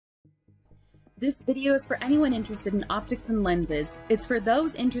This video is for anyone interested in optics and lenses. It's for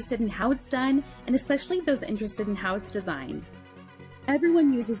those interested in how it's done, and especially those interested in how it's designed.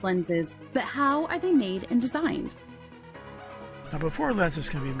 Everyone uses lenses, but how are they made and designed? Now, before lenses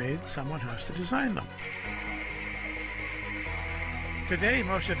can be made, someone has to design them. Today,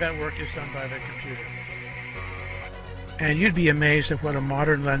 most of that work is done by the computer. And you'd be amazed at what a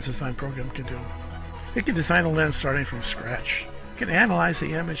modern lens design program can do. It can design a lens starting from scratch. It can analyze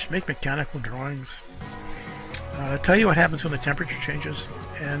the image, make mechanical drawings, tell you what happens when the temperature changes,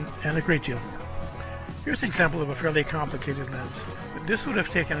 and a great deal more. Here's an example of a fairly complicated lens. This would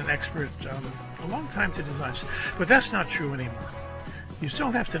have taken an expert a long time to design, but that's not true anymore. You still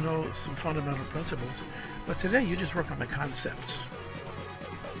have to know some fundamental principles, but today you just work on the concepts.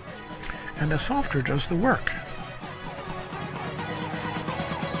 And the software does the work.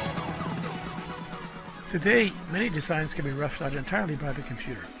 Today, many designs can be roughed out entirely by the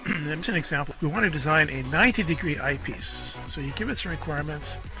computer. Here's an example. We want to design a 90-degree eyepiece. So you give it some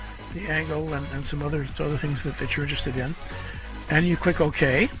requirements, the angle and some other things that you're interested in, and you click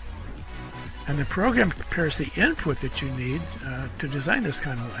OK. And the program prepares the input that you need to design this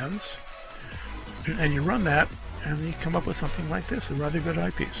kind of lens. And you run that, and you come up with something like this, a rather good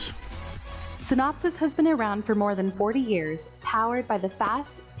eyepiece. Synopsys has been around for more than 40 years, powered by the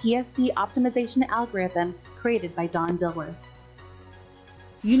fast PSD optimization algorithm created by Don Dilworth.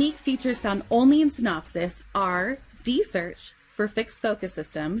 Unique features found only in Synopsys are D-Search for fixed focus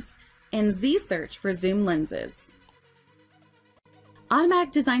systems and Z-Search for zoom lenses.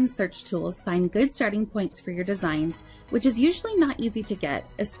 Automatic design search tools find good starting points for your designs, which is usually not easy to get,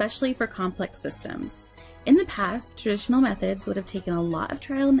 especially for complex systems. In the past, traditional methods would have taken a lot of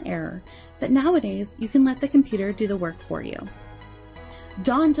trial and error, but nowadays you can let the computer do the work for you.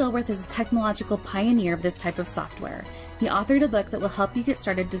 Don Dilworth is a technological pioneer of this type of software. He authored a book that will help you get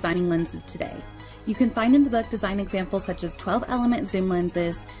started designing lenses today. You can find in the book design examples such as 12-element zoom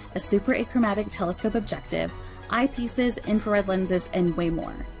lenses, a superachromatic telescope objective, eyepieces, infrared lenses, and way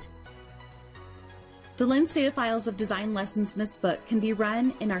more. The lens data files of design lessons in this book can be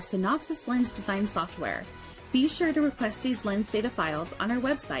run in our Synopsys lens design software. Be sure to request these lens data files on our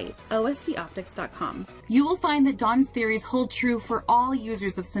website, osdoptics.com. You will find that Don's theories hold true for all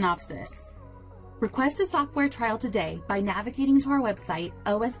users of Synopsys. Request a software trial today by navigating to our website,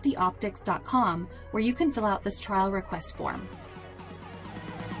 osdoptics.com, where you can fill out this trial request form.